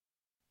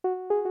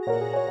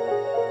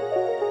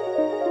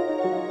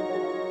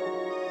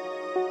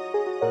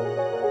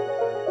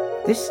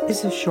This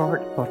is a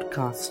short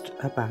podcast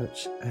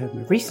about a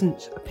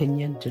recent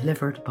opinion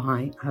delivered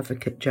by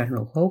Advocate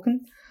General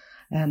Hogan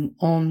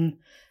on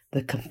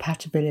the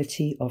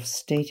compatibility of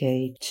state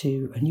aid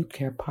to a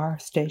nuclear power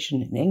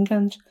station in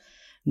England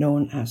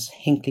known as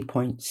Hinkley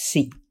Point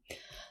C.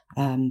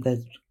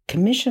 The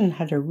Commission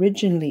had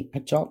originally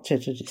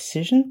adopted a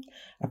decision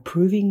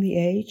approving the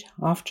aid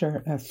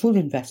after a full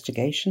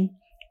investigation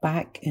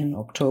back in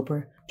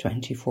October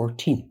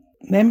 2014.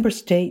 Member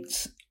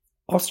states,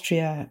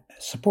 Austria,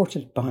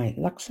 supported by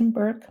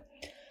Luxembourg,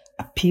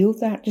 appealed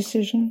that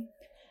decision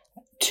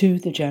to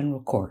the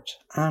General Court.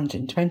 And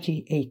in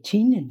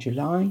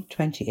July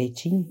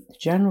 2018, the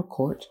General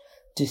Court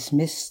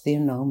dismissed the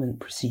annulment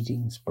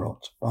proceedings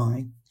brought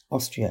by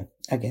Austria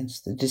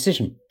against the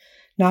decision.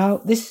 Now,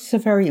 this is a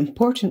very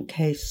important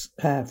case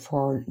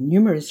for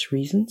numerous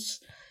reasons,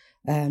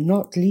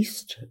 not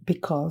least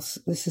because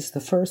this is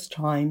the first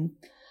time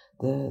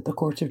the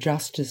Court of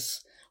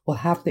Justice will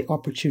have the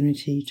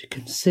opportunity to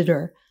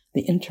consider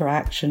the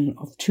interaction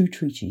of two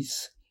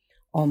treaties.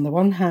 On the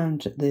one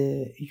hand,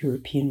 the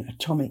European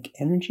Atomic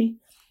Energy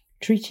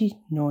Treaty,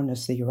 known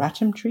as the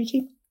Euratom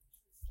Treaty,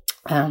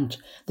 and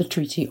the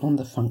Treaty on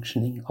the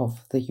Functioning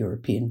of the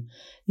European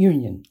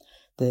Union,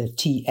 the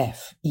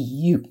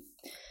TFEU.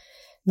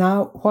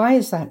 Now, why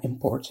is that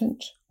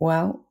important?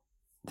 Well,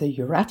 the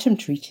Euratom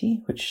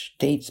Treaty, which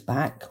dates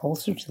back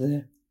also to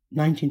the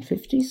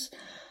 1950s,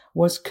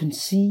 was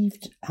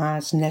conceived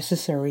as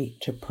necessary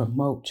to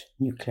promote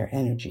nuclear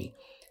energy.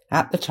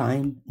 At the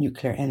time,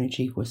 nuclear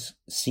energy was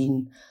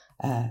seen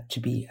to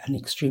be an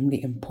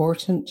extremely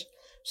important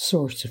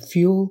source of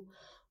fuel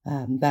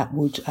that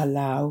would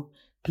allow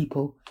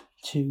people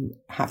to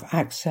have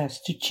access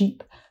to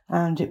cheap,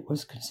 and it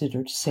was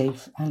considered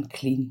safe and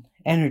clean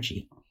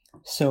energy.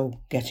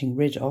 So getting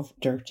rid of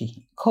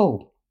dirty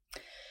coal.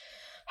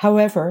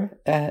 However,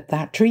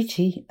 that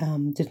treaty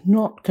did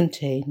not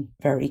contain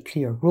very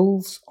clear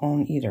rules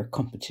on either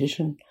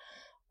competition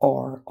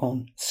or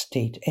on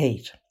state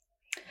aid.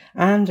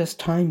 And as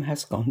time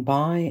has gone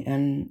by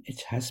and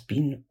it has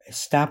been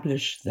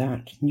established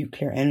that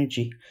nuclear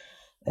energy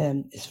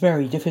is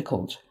very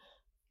difficult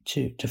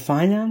to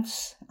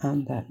finance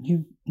and that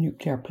new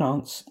nuclear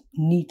plants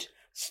need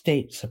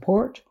state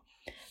support,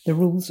 the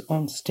rules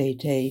on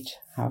state aid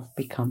have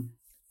become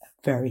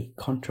very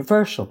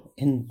controversial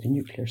in the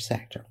nuclear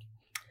sector.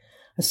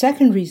 A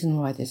second reason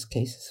why this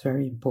case is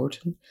very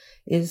important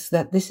is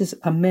that this is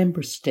a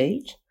member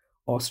state,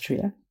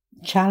 Austria,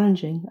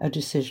 challenging a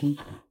decision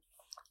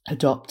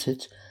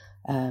adopted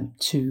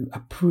to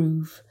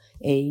approve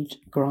aid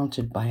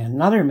granted by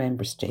another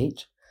member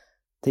state,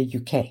 the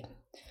UK.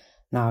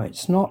 Now,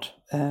 it's not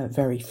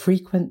very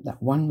frequent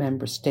that one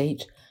member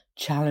state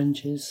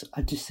challenges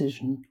a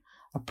decision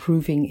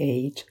approving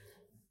aid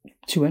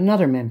to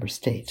another member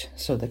state.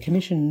 So the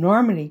Commission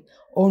normally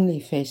only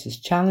faces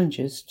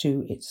challenges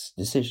to its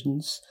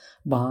decisions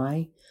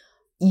by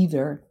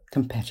either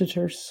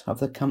competitors of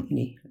the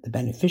company, the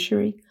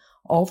beneficiary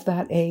of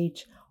that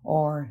aid,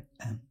 or,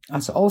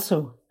 as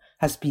also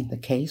has been the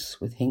case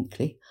with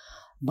Hinkley,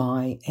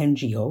 by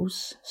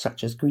NGOs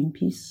such as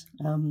Greenpeace,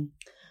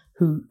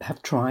 who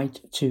have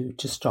tried to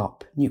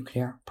stop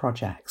nuclear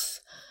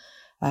projects.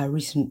 A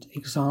recent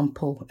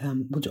example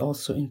would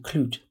also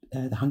include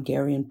the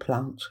Hungarian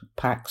plant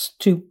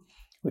PAX-2,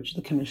 which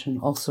the Commission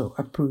also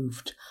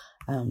approved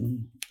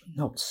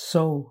not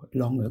so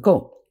long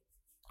ago.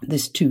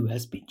 This too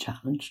has been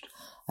challenged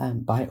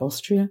by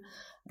Austria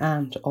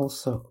and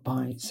also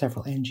by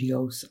several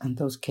NGOs, and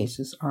those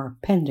cases are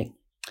pending.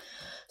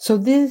 So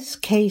this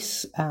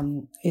case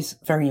is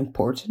very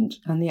important,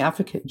 and the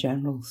Advocate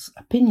General's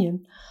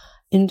opinion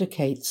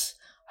indicates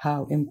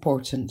how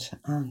important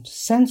and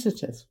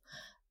sensitive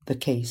the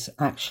case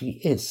actually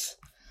is.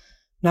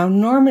 Now,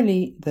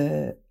 normally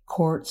the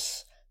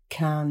courts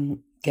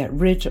can get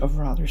rid of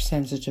rather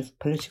sensitive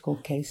political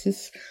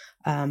cases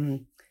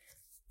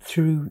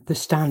through the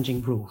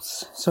standing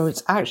rules. So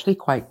it's actually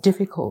quite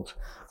difficult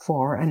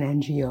for an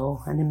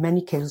NGO, and in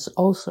many cases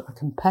also a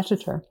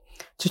competitor,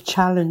 to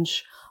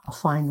challenge a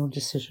final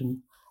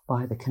decision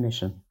by the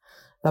Commission.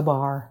 The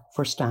bar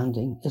for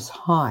standing is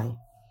high.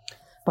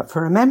 But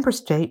for a member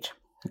state,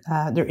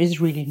 there is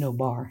really no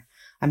bar.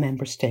 A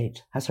member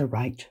state has a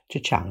right to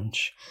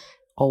challenge,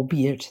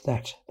 albeit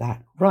that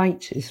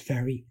right is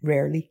very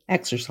rarely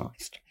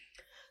exercised.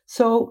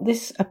 So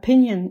this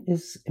opinion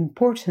is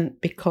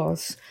important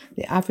because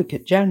the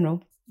Advocate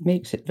General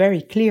makes it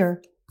very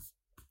clear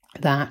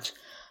that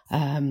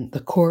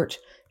the court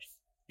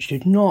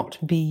should not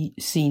be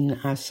seen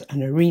as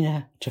an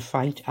arena to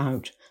fight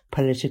out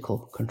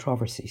political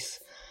controversies.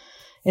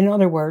 In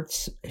other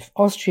words, if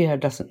Austria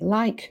doesn't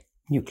like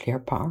nuclear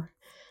power,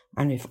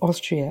 and if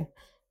Austria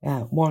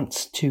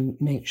wants to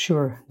make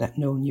sure that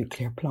no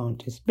nuclear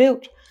plant is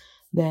built,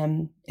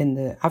 then in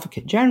the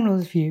Advocate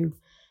General's view,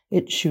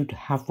 it should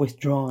have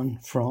withdrawn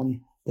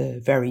from the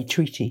very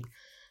treaty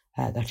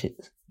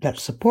that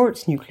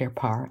supports nuclear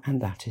power, and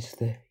that is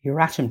the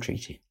Euratom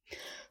Treaty.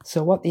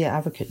 So what the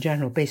Advocate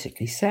General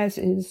basically says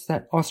is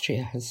that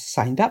Austria has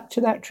signed up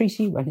to that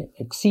treaty when it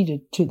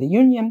acceded to the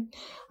Union,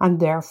 and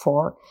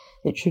therefore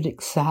it should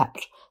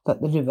accept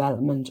that the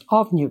development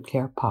of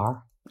nuclear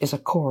power is a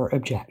core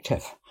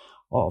objective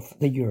of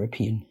the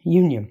European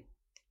Union.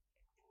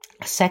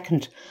 A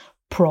second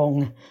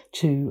prong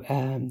to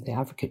the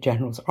Advocate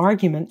General's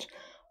argument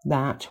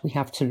that we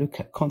have to look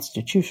at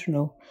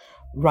constitutional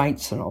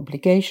rights and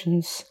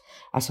obligations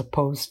as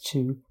opposed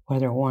to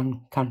whether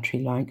one country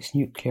likes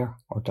nuclear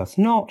or does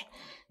not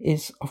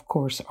is, of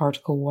course,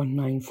 Article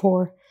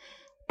 194,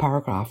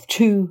 Paragraph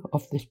 2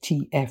 of the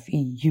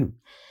TFEU.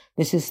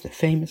 This is the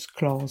famous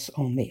clause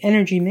on the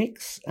energy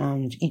mix,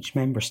 and each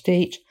member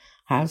state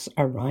has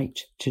a right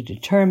to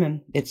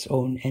determine its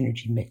own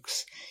energy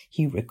mix.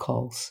 He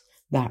recalls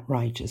that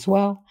right as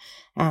well,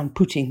 and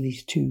putting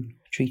these two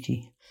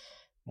treaty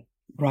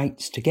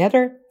rights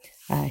together,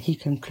 he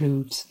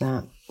concludes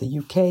that the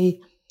UK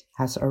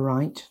has a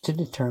right to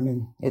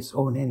determine its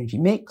own energy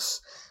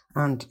mix,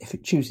 and if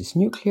it chooses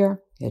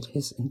nuclear, it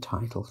is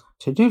entitled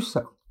to do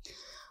so.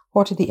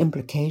 What are the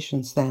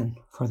implications then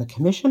for the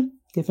Commission,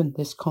 given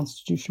this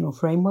constitutional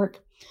framework?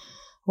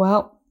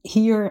 Well,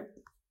 here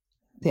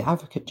the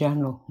Advocate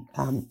General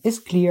is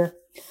clear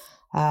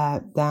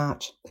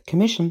that the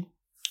Commission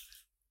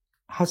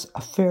has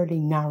a fairly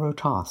narrow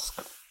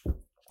task.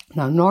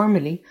 Now,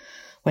 normally,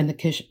 when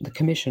the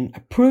Commission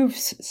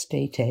approves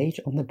state aid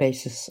on the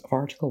basis of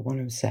Article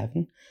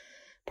 107,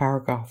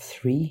 Paragraph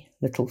 3,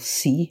 little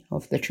c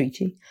of the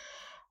treaty,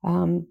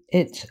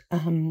 it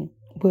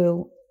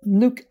will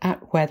look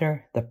at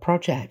whether the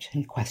project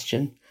in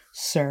question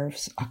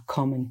serves a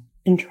common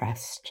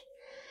interest.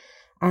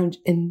 And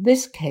in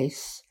this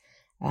case,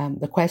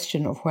 the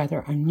question of whether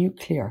a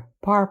nuclear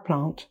power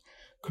plant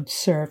could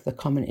serve the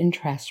common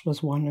interest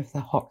was one of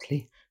the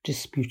hotly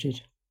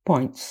disputed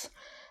points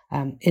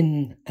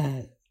in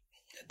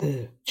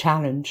the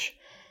challenge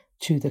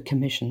to the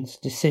Commission's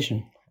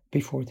decision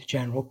before the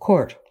General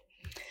Court.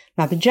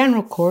 Now, the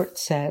General Court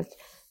said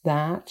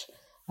that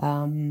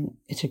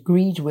it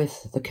agreed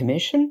with the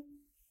Commission,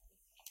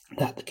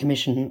 that the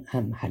Commission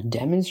had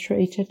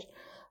demonstrated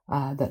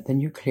that the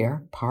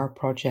nuclear power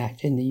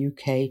project in the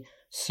UK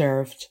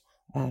served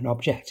an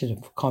objective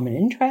of common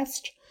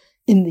interest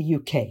in the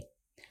UK.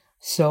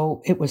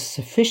 So it was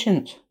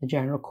sufficient, the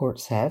General Court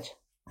said,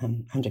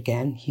 and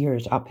again, here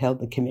it upheld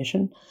the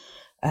Commission,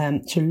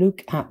 to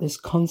look at this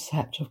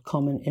concept of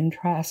common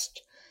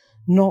interest,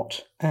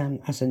 not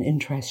as an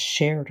interest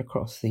shared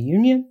across the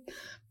Union,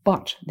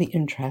 but the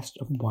interest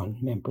of one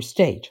member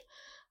state.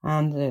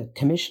 And the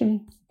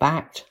Commission,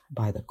 backed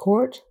by the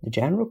court, the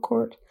General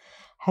Court,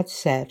 had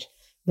said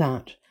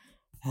that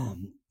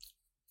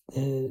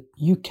the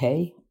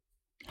UK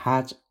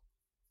had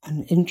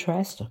an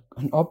interest,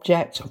 an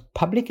object of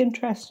public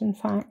interest, in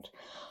fact,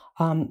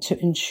 to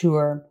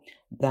ensure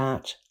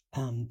that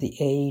the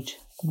aid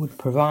would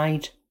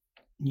provide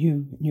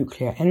new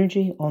nuclear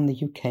energy on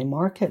the UK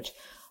market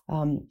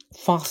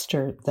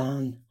faster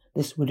than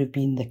this would have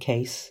been the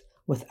case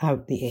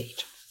without the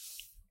aid.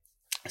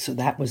 So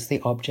that was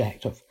the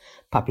object of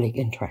public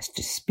interest,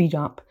 to speed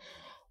up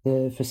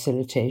the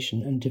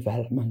facilitation and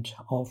development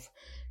of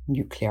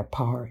nuclear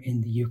power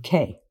in the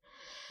UK.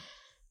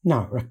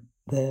 Now,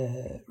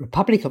 the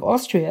Republic of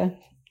Austria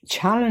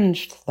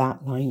challenged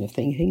that line of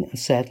thinking and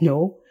said,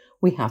 no,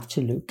 we have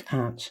to look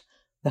at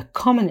the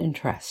common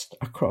interest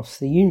across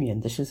the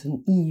Union. This is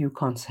an EU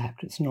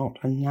concept, it's not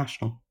a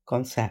national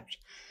concept.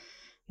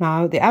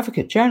 Now, the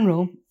Advocate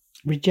General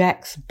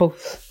rejects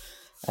both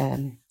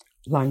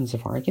lines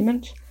of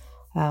argument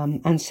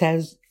and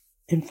says,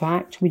 in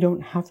fact, we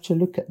don't have to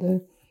look at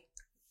the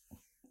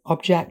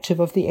objective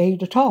of the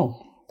aid at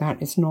all.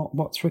 That is not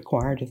what's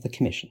required of the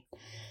Commission.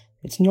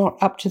 It's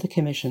not up to the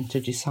Commission to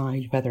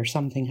decide whether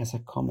something has a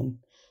common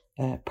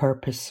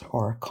purpose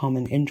or a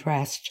common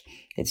interest.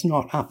 It's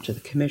not up to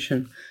the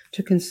Commission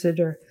to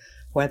consider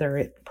whether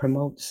it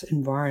promotes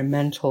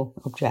environmental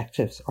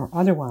objectives or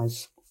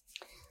otherwise.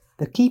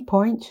 The key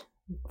point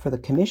for the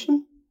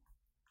Commission,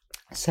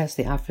 says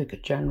the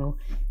Advocate General,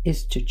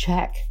 is to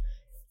check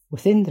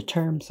within the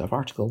terms of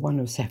Article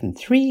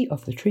 107.3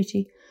 of the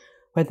treaty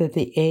whether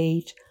the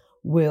aid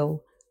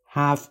will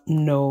have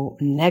no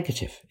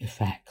negative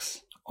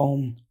effects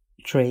on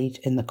trade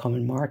in the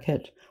common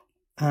market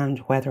and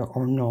whether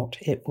or not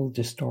it will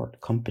distort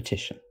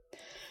competition.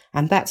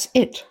 And that's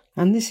it.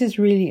 And this is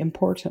really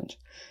important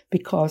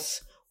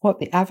because what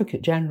the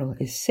Advocate General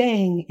is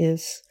saying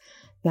is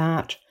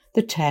that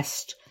the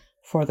test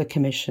for the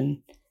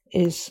Commission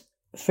is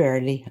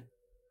fairly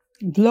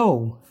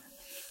low,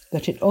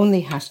 that it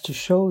only has to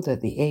show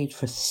that the aid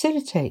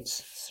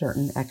facilitates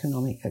certain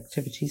economic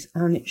activities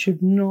and it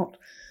should not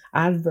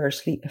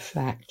adversely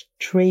affect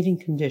trading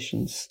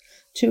conditions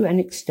to an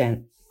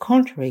extent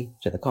contrary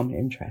to the common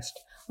interest,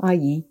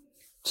 i.e.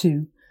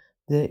 to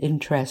the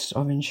interest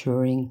of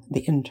ensuring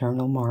the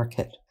internal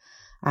market.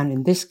 And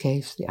in this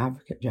case, the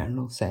Advocate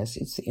General says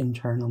it's the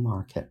internal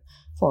market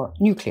for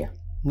nuclear,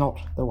 not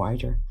the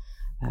wider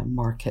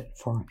market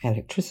for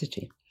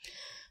electricity.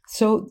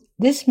 So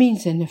this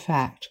means, in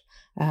effect,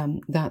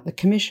 that the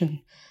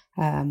Commission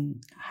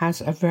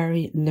has a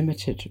very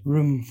limited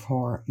room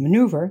for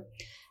manoeuvre,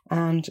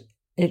 and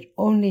it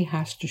only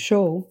has to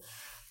show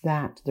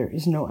that there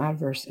is no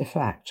adverse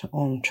effect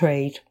on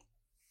trade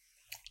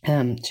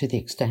to the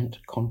extent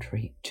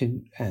contrary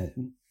to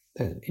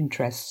the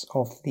interests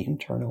of the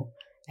internal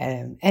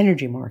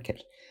energy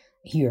market,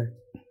 here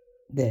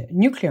the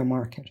nuclear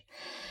market.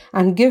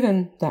 And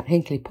given that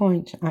Hinkley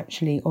Point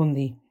actually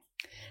only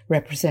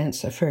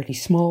represents a fairly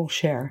small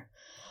share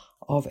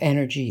of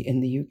energy in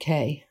the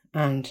UK,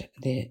 and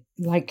the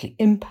likely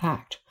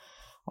impact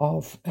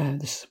of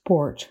the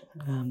support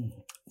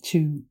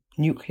to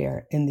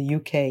nuclear in the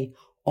UK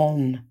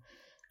on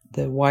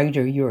the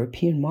wider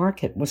European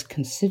market was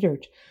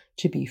considered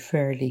to be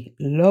fairly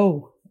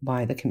low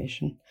by the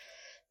Commission,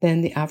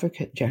 then the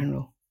Advocate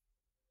General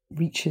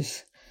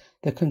reaches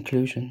the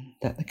conclusion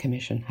that the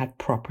Commission had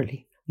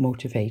properly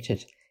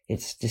motivated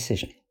its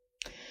decision.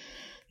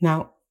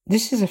 Now,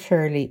 this is a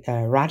fairly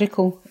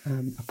radical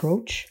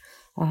approach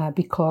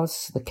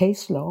because the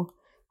case law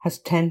has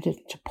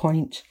tended to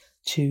point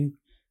to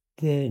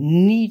the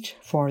need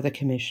for the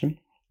Commission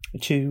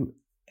to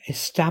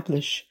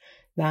establish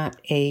that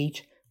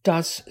aid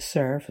does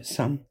serve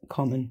some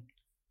common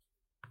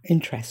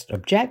interest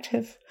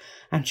objective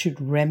and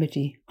should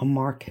remedy a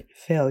market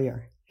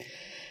failure.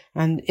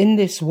 And in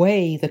this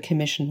way, the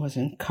Commission was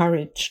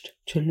encouraged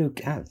to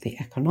look at the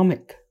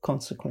economic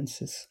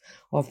consequences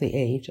of the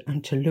aid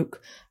and to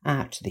look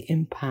at the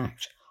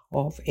impact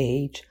of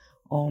aid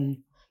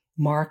on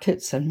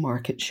markets and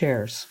market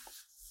shares.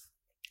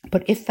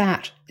 But if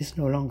that is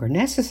no longer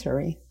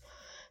necessary,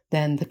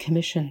 then the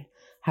Commission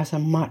has a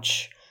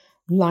much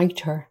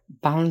lighter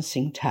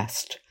balancing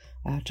test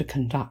to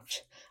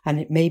conduct. And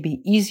it may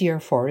be easier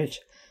for it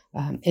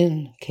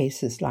in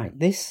cases like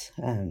this,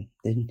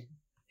 the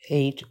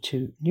aid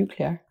to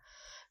nuclear,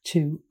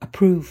 to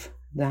approve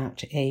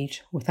that aid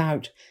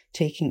without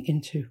taking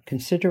into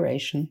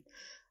consideration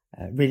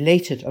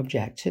related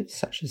objectives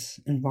such as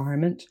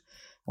environment,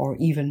 or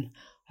even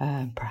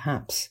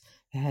perhaps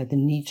the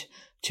need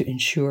to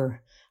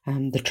ensure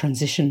the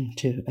transition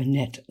to a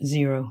net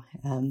zero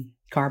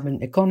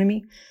carbon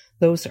economy.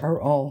 Those are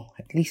all,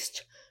 at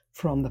least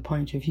from the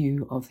point of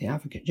view of the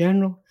Advocate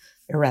General,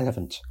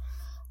 irrelevant.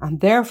 And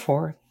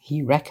therefore,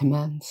 he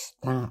recommends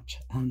that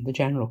the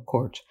General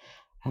Court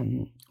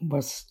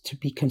was to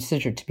be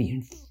considered to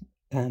be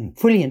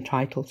fully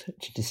entitled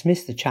to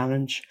dismiss the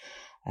challenge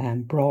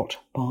brought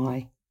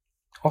by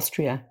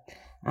Austria,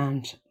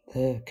 and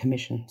the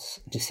Commission's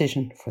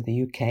decision for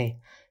the UK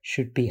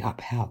should be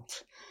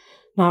upheld.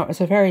 Now,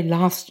 as a very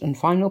last and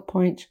final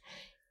point,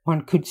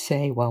 one could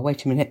say, well,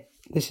 wait a minute,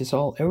 this is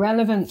all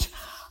irrelevant.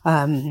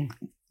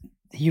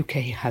 The UK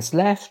has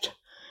left,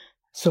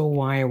 so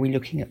why are we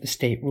looking at the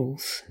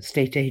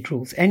state aid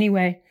rules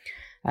anyway?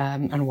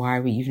 And why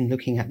are we even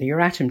looking at the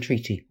Euratom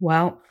Treaty?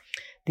 Well,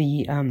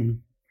 the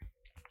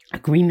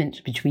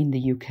agreement between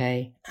the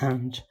UK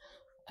and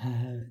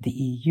the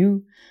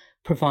EU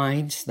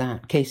provides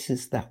that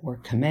cases that were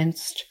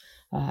commenced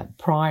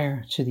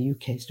prior to the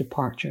UK's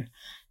departure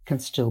can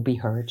still be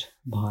heard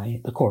by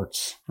the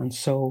courts. And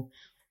so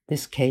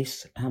this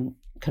case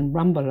can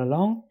rumble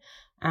along,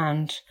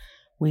 and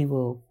we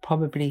will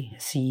probably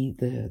see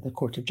the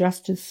Court of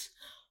Justice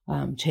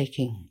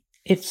taking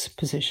its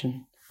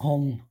position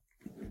on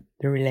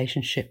the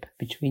relationship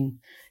between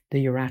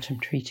the Euratom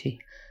Treaty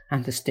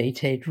and the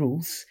state aid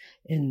rules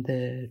in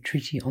the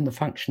Treaty on the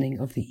Functioning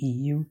of the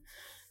EU,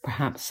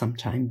 perhaps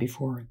sometime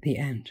before the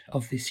end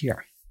of this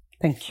year.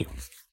 Thank you.